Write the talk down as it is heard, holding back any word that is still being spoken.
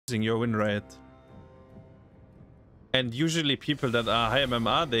your win rate. And usually people that are high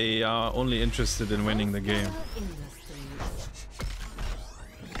MMR, they are only interested in winning the game.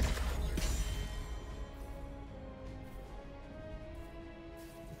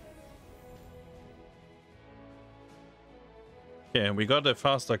 Okay, we got a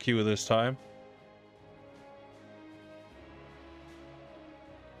faster queue this time.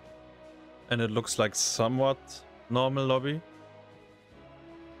 And it looks like somewhat normal lobby.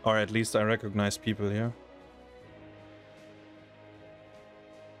 Or at least I recognize people here.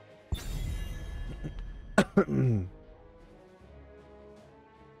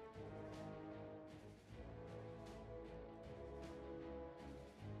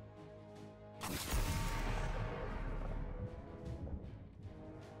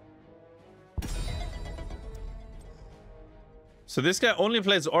 So this guy only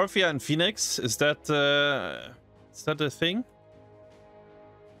plays Orphea and Phoenix. Is that a thing?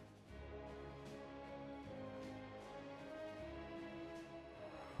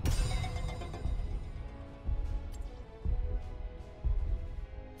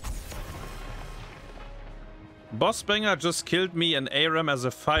 Boss Banger just killed me in ARAM as a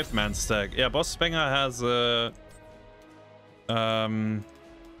 5-man stack. Yeah, Boss Banger has a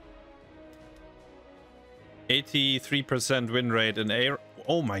 83% win rate in ARAM.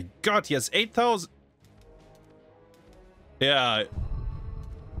 Oh my god, he has 8,000. Yeah,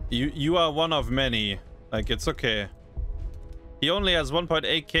 you are one of many. Like, it's okay. He only has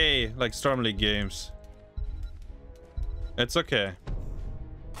 1.8k like Stormleague games. It's okay.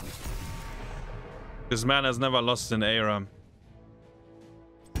 This man has never lost in ARAM.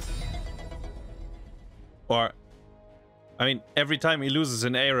 Or, I mean, every time he loses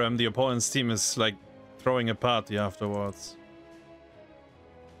in ARAM, the opponent's team is like throwing a party afterwards.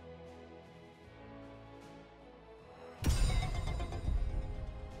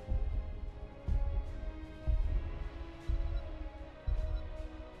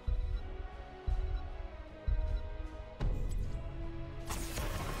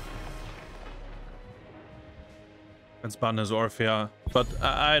 Let's ban his Orphea, but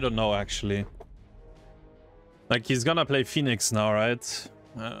I don't know actually. Like, he's gonna play Phoenix now, right?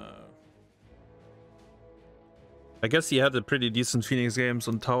 I guess he had a pretty decent Phoenix games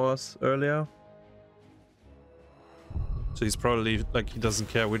on towers earlier. So he's probably, like, he doesn't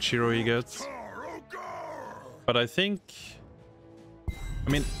care which hero he gets. But I think... I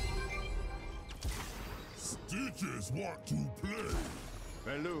mean... Stitches want to play.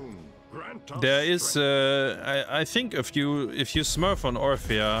 Balloon. There is, I think if you smurf on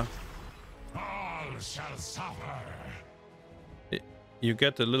Orphea, All shall suffer. you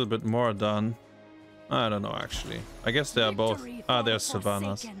get a little bit more done. I don't know actually. I guess they are both. Ah, there's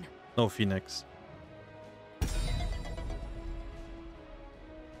Sylvanas. No Phoenix.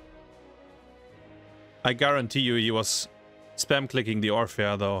 I guarantee you he was spam clicking the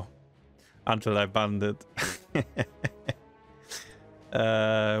Orphea though, until I banned it.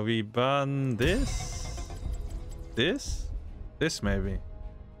 We ban this, this maybe,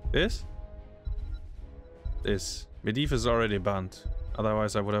 this. Medivh is already banned.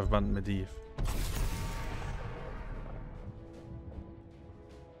 Otherwise, I would have banned Medivh.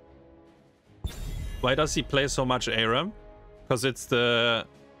 Why does he play so much ARAM? Because it's the...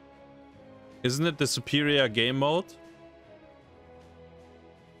 Isn't it the superior game mode?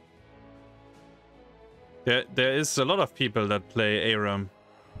 There is a lot of people that play ARAM.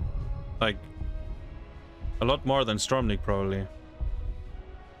 Like, a lot more than Stormleague, probably.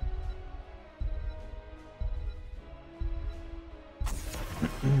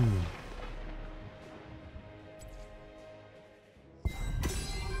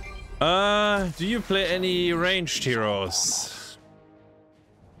 Do you play any ranged heroes?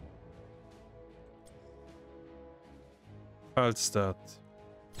 Falstad.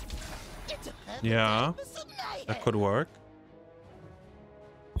 Yeah, that could work.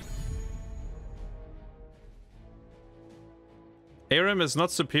 ARAM is not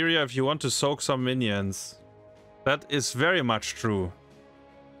superior if you want to soak some minions. That is very much true.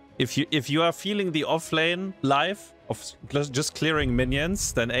 If you are feeling the offlane life of just clearing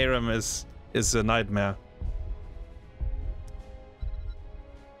minions, then ARAM is a nightmare.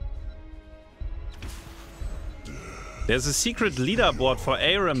 There's a secret leaderboard for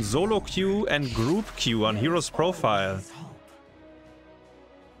ARAM solo queue and group queue on Hero's profile.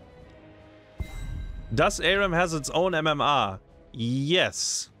 Does ARAM has its own MMR?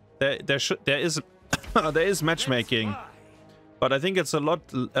 Yes. There is there is matchmaking, but I think it's a lot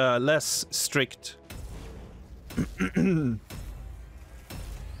less strict.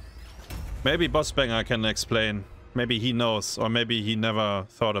 Maybe Bossbanger can explain. Maybe he knows, or maybe he never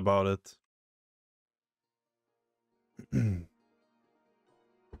thought about it.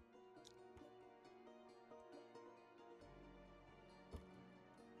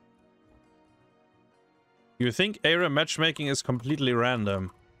 You think area matchmaking is completely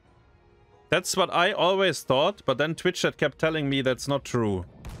random? That's what I always thought, but then Twitch chat kept telling me that's not true.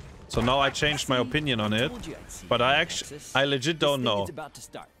 So now I changed my opinion on it, but I legit don't know.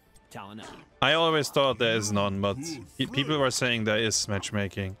 I always thought there is none, but people were saying there is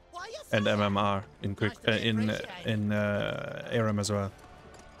matchmaking and MMR in ARAM as well.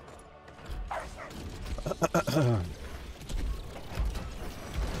 Have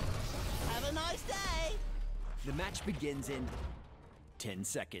a nice day. The match begins in 10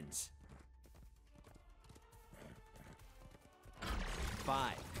 seconds.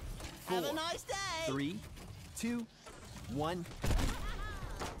 5, 4, Have a nice day. 3, 2, 1.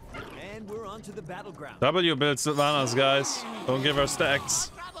 And we're on to the battleground. W builds Sylvanas, guys. Don't give her stacks.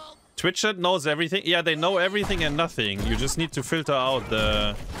 Twitch chat knows everything. Yeah, they know everything and nothing. You just need to filter out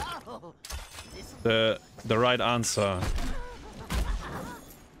the right answer.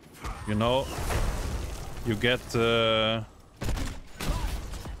 You know, you get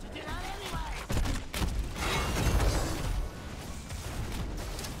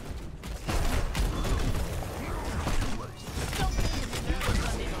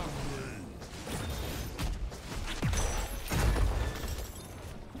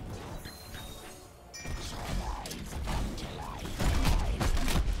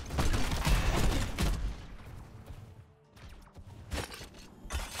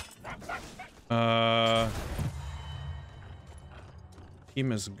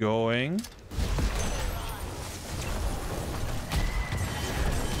team is going.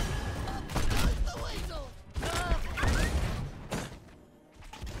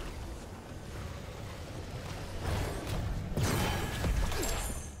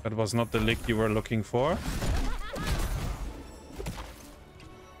 That was not the lick you were looking for.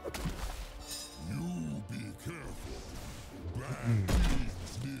 You be careful. Bad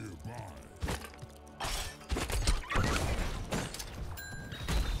things nearby.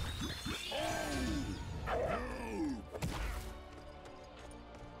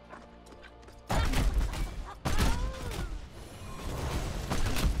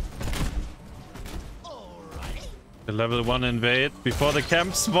 The level 1 invade before the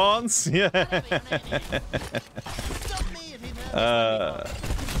camp spawns. Yeah.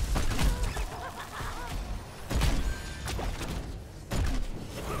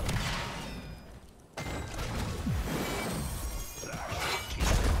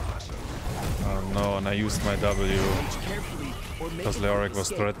 Oh no, and I used my W because Leoric was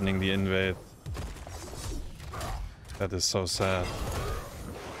threatening the invade. That is so sad.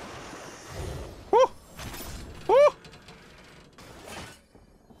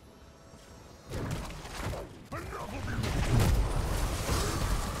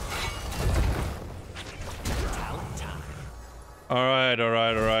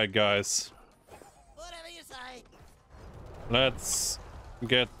 Alright, guys. Whatever you say. Let's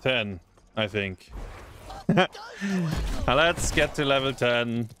get 10, I think. Let's get to level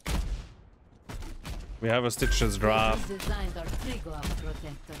 10. We have a Stitches draft. We designed our Trigo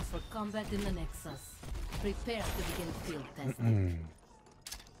protector for combat in the Nexus. Prepare to begin field testing.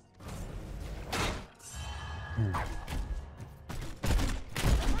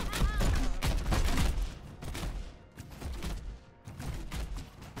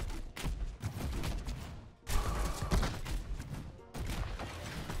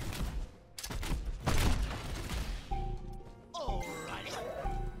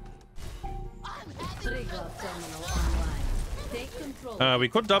 We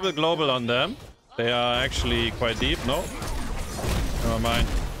could double global on them. They are actually quite deep. No, never mind.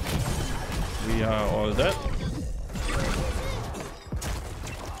 We are all dead.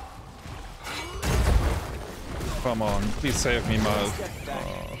 Come on, please save me, Mal.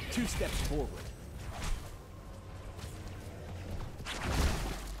 Oh. 2 steps forward.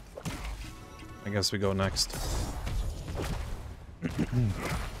 I guess we go next.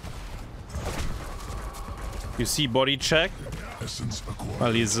 You see body check?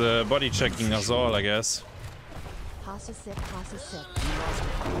 Well, he's body checking us all, I guess.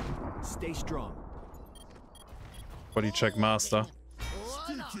 Stay strong. Body check master.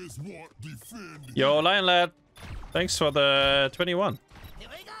 Stitches won't defend. Yo, Lion Lad. Thanks for the 21. Here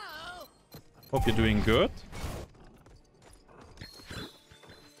we go. Hope you're doing good.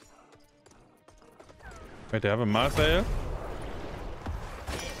 Wait, they have a Malthael?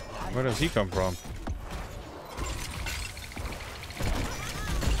 Where does he come from?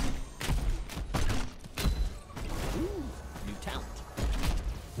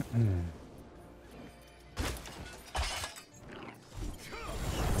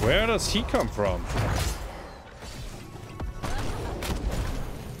 Where does he come from? Coming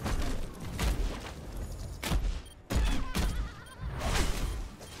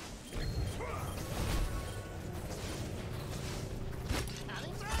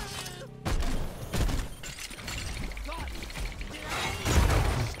through.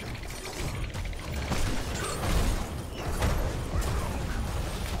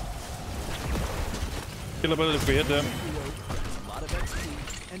 Killable if we hit them. A lot of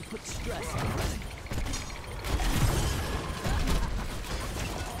XP and put stress on running.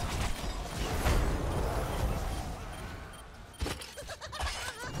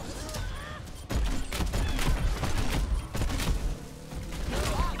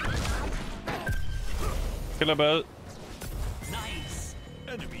 Killable. Nice.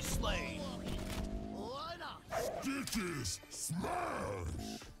 Enemy slain. Why not? Stitches smash.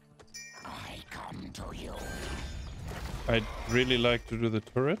 I come to you. I'd really like to do the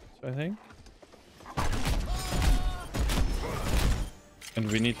turret, I think.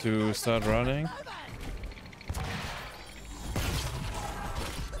 And we need to start running.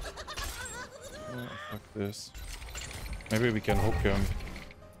 Oh, fuck this. Maybe we can hook him.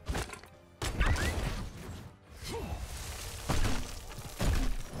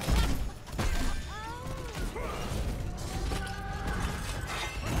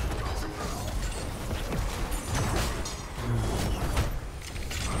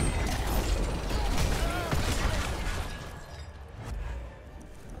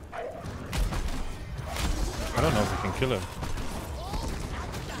 I don't know if we can kill him.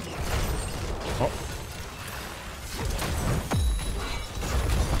 Oh.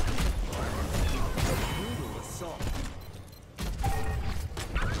 Brutal assault.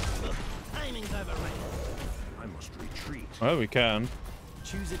 Timing's overrated. I must retreat. Well, we can.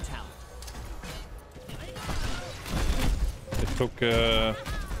 Choose a talent. It took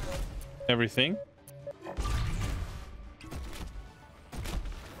everything.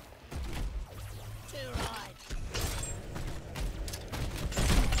 Too right.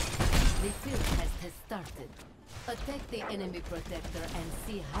 The field test has started. Attack the enemy protector and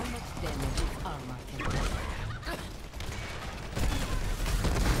see how much damage its armor can do.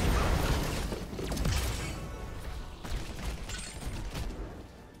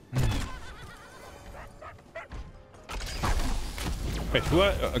 Wait, who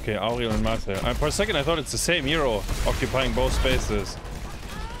are... Okay, Auriel and Marcel. For a second I thought it's the same hero occupying both spaces.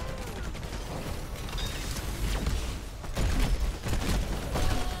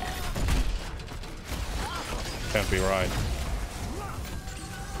 Can't be right.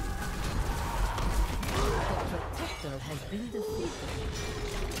 The protector has been defeated.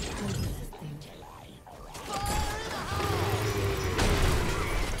 Interesting.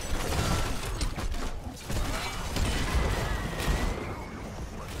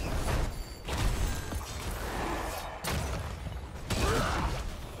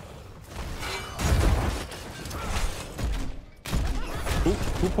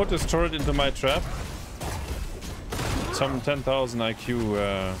 Who put this turret into my trap? Some 10,000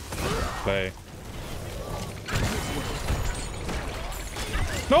 IQ play.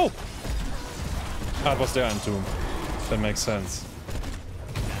 No! Ah, it was there Entomb. That makes sense.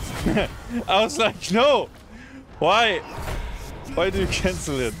 I was like, no! Why? Why do you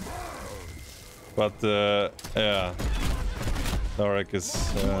cancel it? But, yeah. Lorik is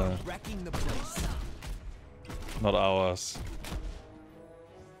Wrecking the place. not ours.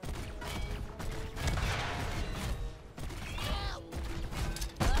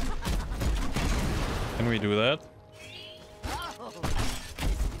 Can we do that?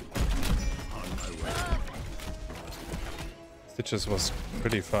 Stitches was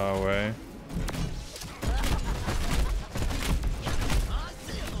pretty far away.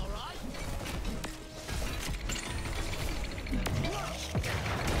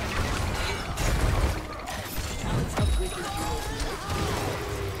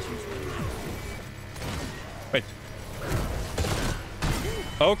 Wait.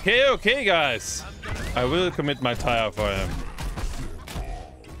 Okay, okay, guys. I will commit my tire for him.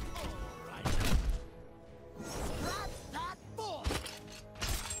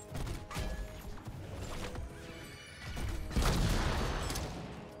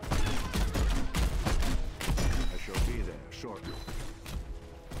 I shall be there shortly.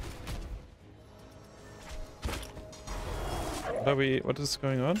 What is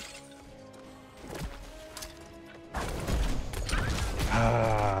going on?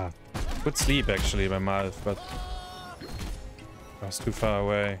 Ah, good sleep actually by mouth, but I was too far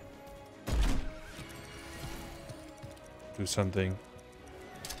away. Do something.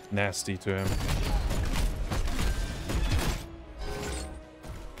 nasty to him.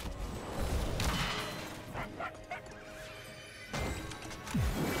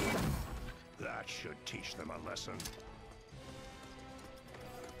 That should teach them a lesson.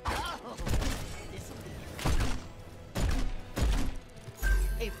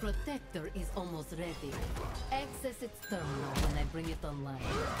 A protector is almost ready. Access its terminal when I bring it online.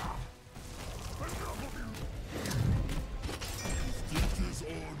 It is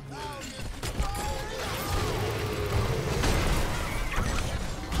on way.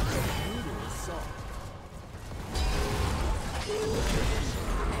 Brutal assault.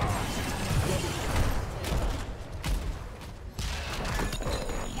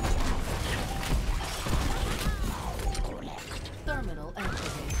 Terminal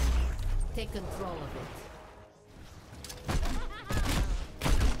activated. Take control of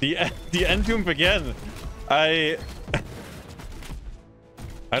it. The Entomb again. I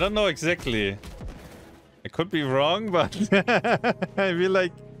don't know exactly. I could be wrong, but I feel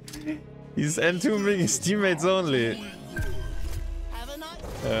like he's entombing his teammates only. Have a nice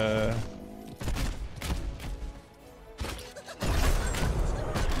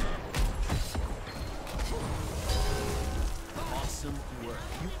Awesome work.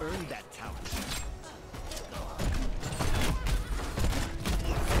 You earned that tower.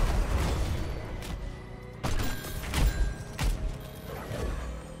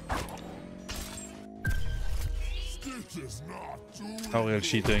 It is not too Auriel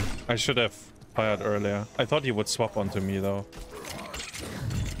cheating. I should have fired earlier. I thought he would swap onto me though.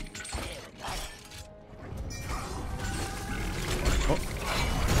 Oh.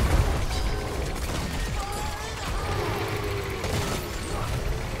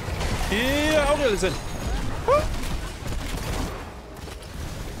 Yeah, Auriel is in. Woo!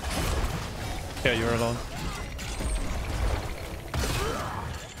 Yeah, you're alone.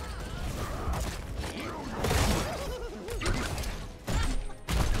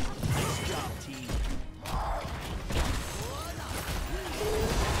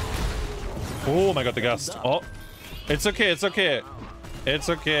 Oh my god, the gust. Oh. It's okay, it's okay. It's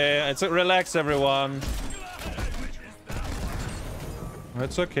okay. Relax, everyone.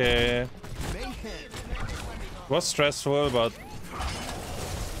 It's okay. It was stressful, but...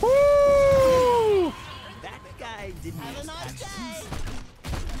 Woo! That guy didn't have a nice day.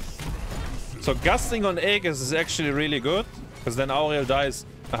 So gusting on Aegis is actually really good, because then Auriel dies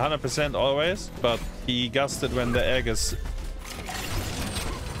 100% always, but he gusted when the Aegis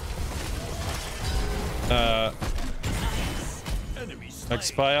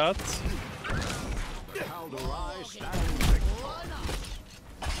expired.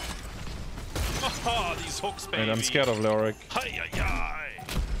 Oh, these hooks, baby. And I'm scared of Leoric. Hi, hi, hi.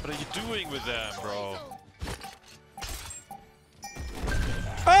 What are you doing with them, bro?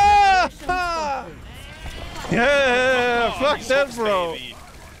 Ah! Yeah, Oh, fuck these that, hooks, bro. baby.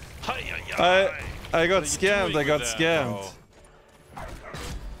 Hi, hi, hi. I got What are you scammed. doing I got with them, scammed.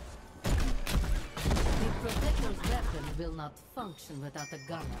 The protector's weapon will not function without a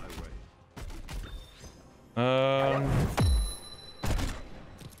gun. There we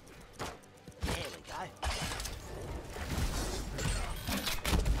go.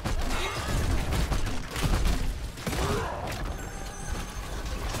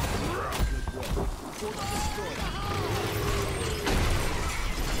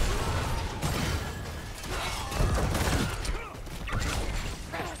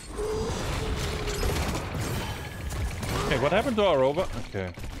 Okay, what happened to our robot?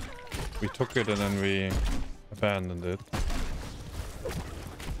 Okay. We took it and then we abandoned it.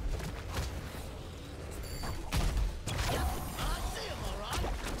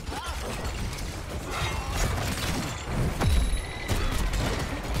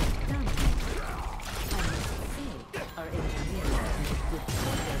 Our engineers make good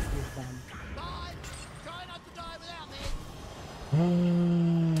progress with them. Bye. Try not to die without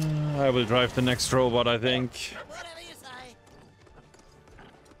me. I will drive the next robot, I think. Whatever you say.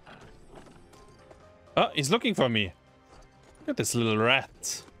 Oh, he's looking for me. Look at this little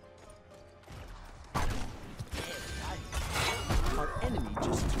rat. Our enemy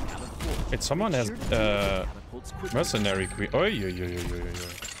just took out a fort. Wait, someone has Catapults quickly. mercenary queen. Oh, yo.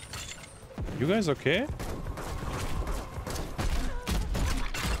 You guys okay?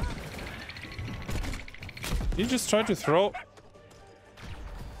 You just tried to throw.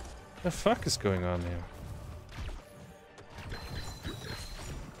 The fuck is going on here?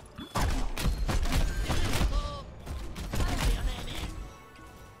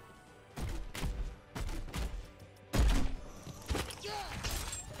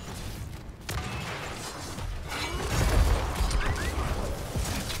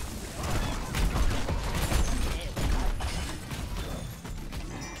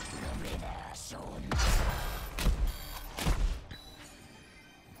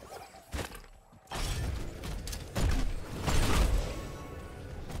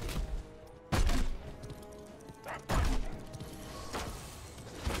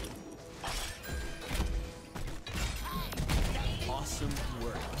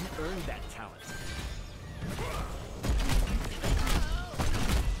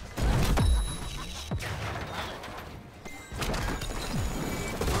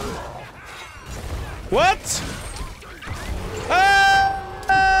 What? Ah!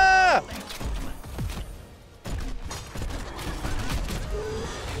 Ah!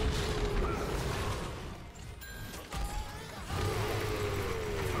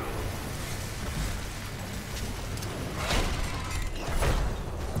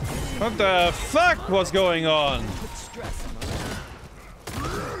 What the fuck was going on?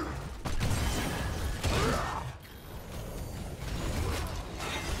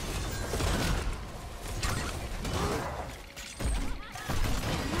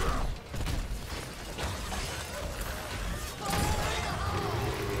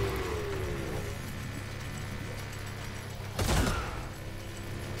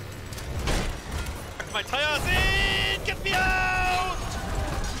 My tires in! Get me out!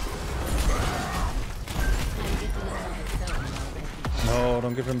 No,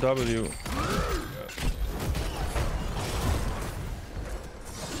 don't give him W.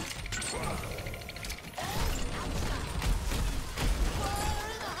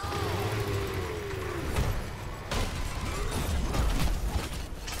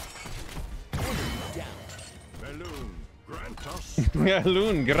 Balloon, grant us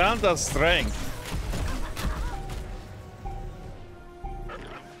Loon, grant us strength.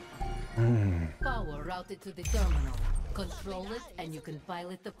 Power routed to the terminal. Control it and you can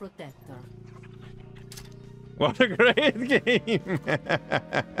pilot the protector. What a great game!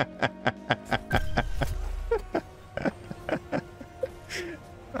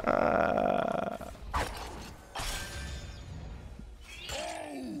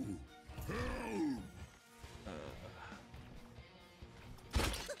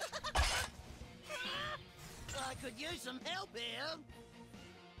 I could use some help here.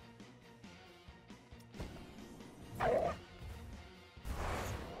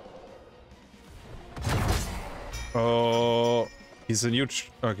 Oh, he's a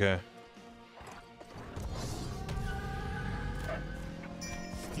huge. Okay.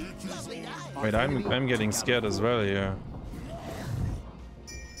 Wait, I'm getting scared as well here.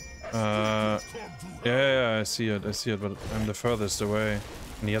 Yeah, I see it, but I'm the furthest away,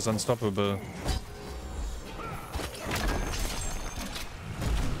 and he has unstoppable.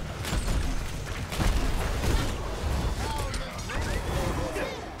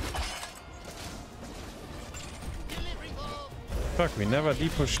 Fuck, we never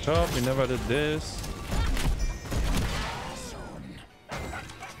de-pushed top, we never did this.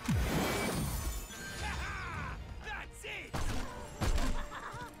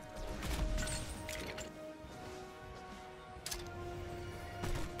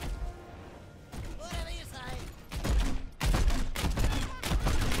 Whatever you say.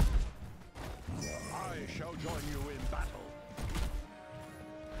 I shall join you in battle.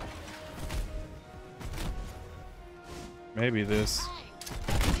 Maybe this,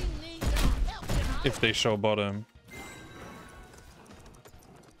 We need some help tonight. if they show bottom.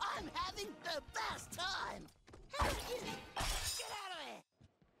 I'm having the best time. How are you? Get out of here.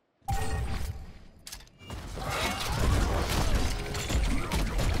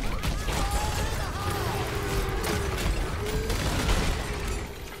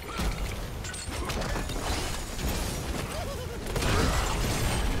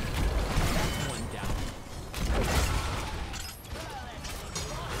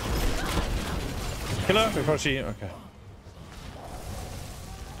 Kill her before she. Okay.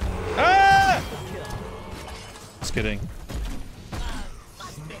 Ah! Just kidding.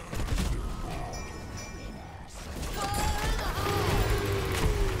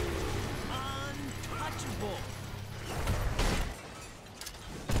 Untouchable.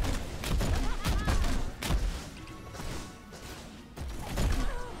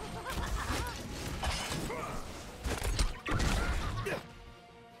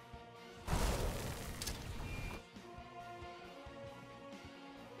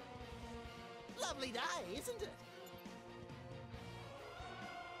 Lovely day, isn't it?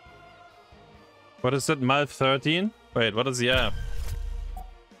 What is it? Malv 13? Wait, what is the app?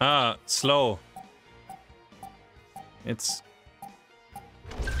 Ah, slow. It's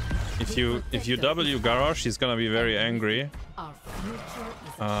if you W Garrosh, he's gonna be very angry. Our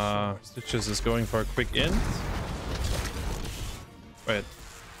future is Stitches is going for a quick int. Wait,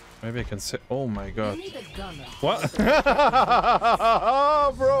 maybe I can say. Oh my god. we need a gunner. What?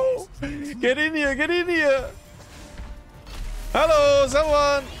 Bro, get in here! Get in here! Hello,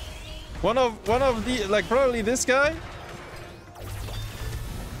 someone! One of the, like, probably this guy.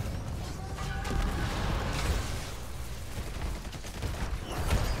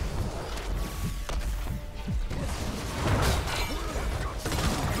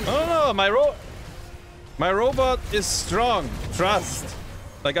 Oh no, my robot is strong. Trust.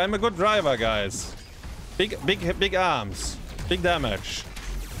 Like, I'm a good driver, guys. Big arms. Big damage.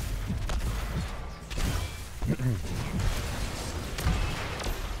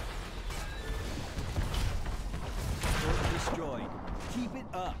 Destroyed. Keep it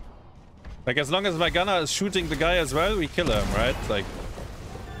up. Like, as long as my gunner is shooting the guy as well, we kill him, right? Like,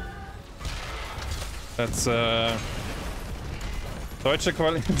 that's deutsche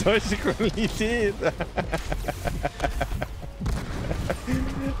Qualität.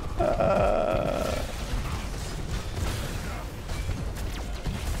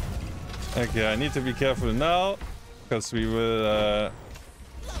 Okay, I need to be careful now, because we will.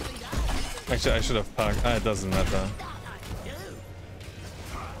 Actually, I should have parked. It doesn't matter.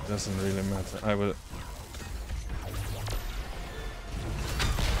 Doesn't really matter. I will.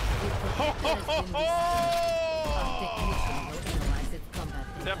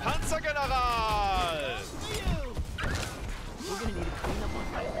 Der Panzergeneral! We're gonna need to clean up on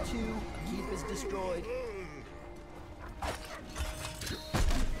Type 2. Keep is destroyed.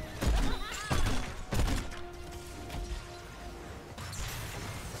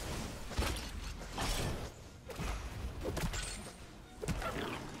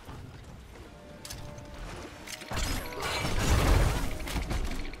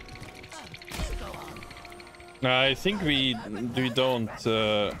 I think we don't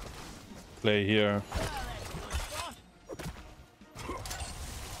play here.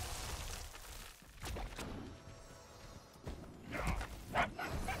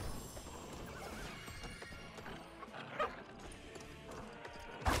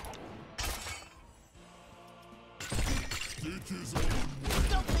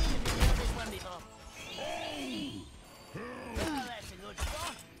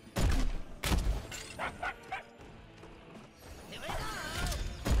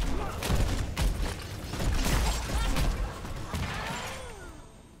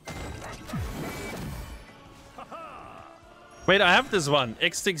 Wait, I have this one.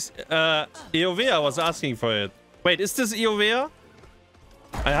 X6 EOV, I was asking for it. Wait, is this EOV?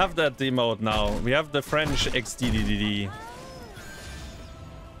 I have that emote now. We have the French XDDD.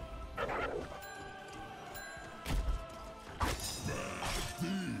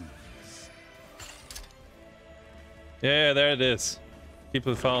 Yeah, there it is.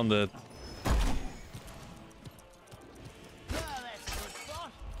 People found it.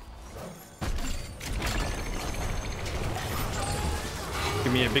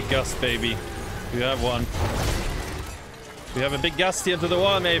 Give me a big gust, baby. You have one. We have a big gust here to the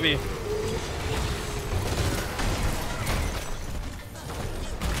wall, maybe.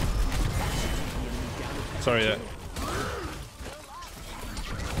 Sorry.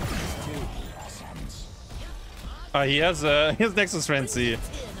 He has Nexus Frenzy.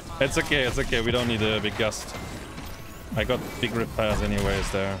 It's okay, it's okay. We don't need a big gust. I got big repairs anyways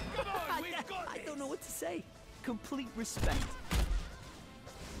there. I don't know what to say. Complete respect.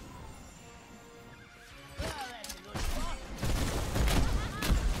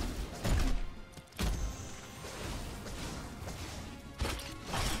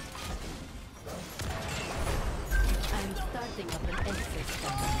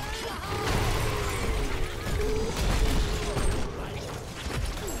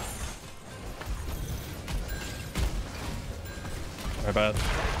 My bad.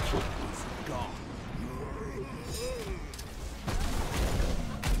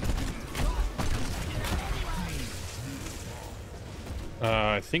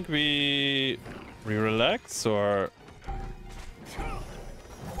 I think we relax or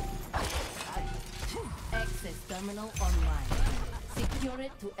Access terminal online. Secure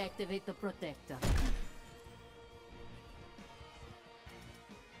it to activate the protector.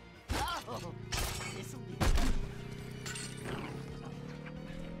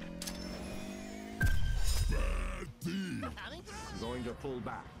 Going to pull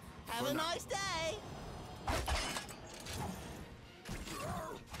back. Have a nice day.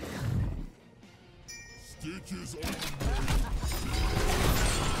 Stitches on.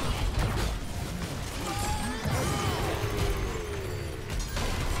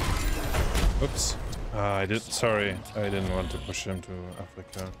 oops. I did. Sorry, I didn't want to push him to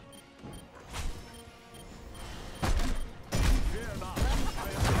Africa.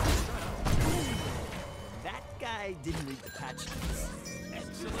 That guy didn't read the patch notes.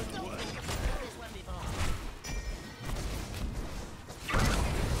 Excellent work.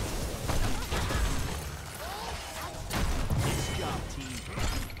 Nice job, team.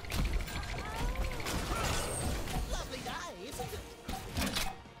 Lovely day, isn't it?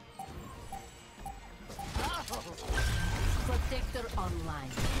 Protector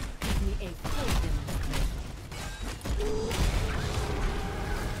online. Give me a full demonstration.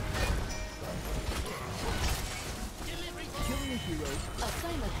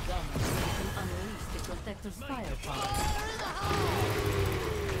 dominate, you can unleash the protector's firepower.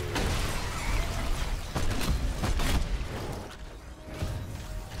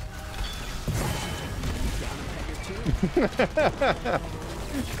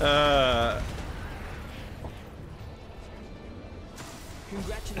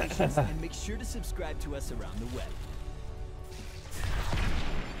 Congratulations, and make sure to subscribe to us around the web.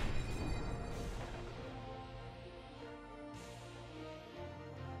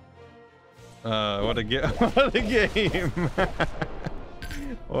 What a game! What a game!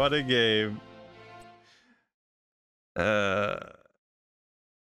 What a game! Oh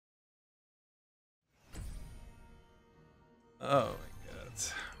my god!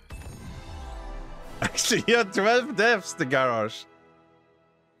 Actually, he had 12 deaths. The garage.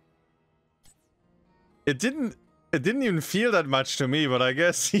 It didn't even feel that much to me, but I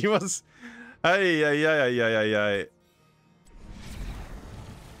guess he was. Ay.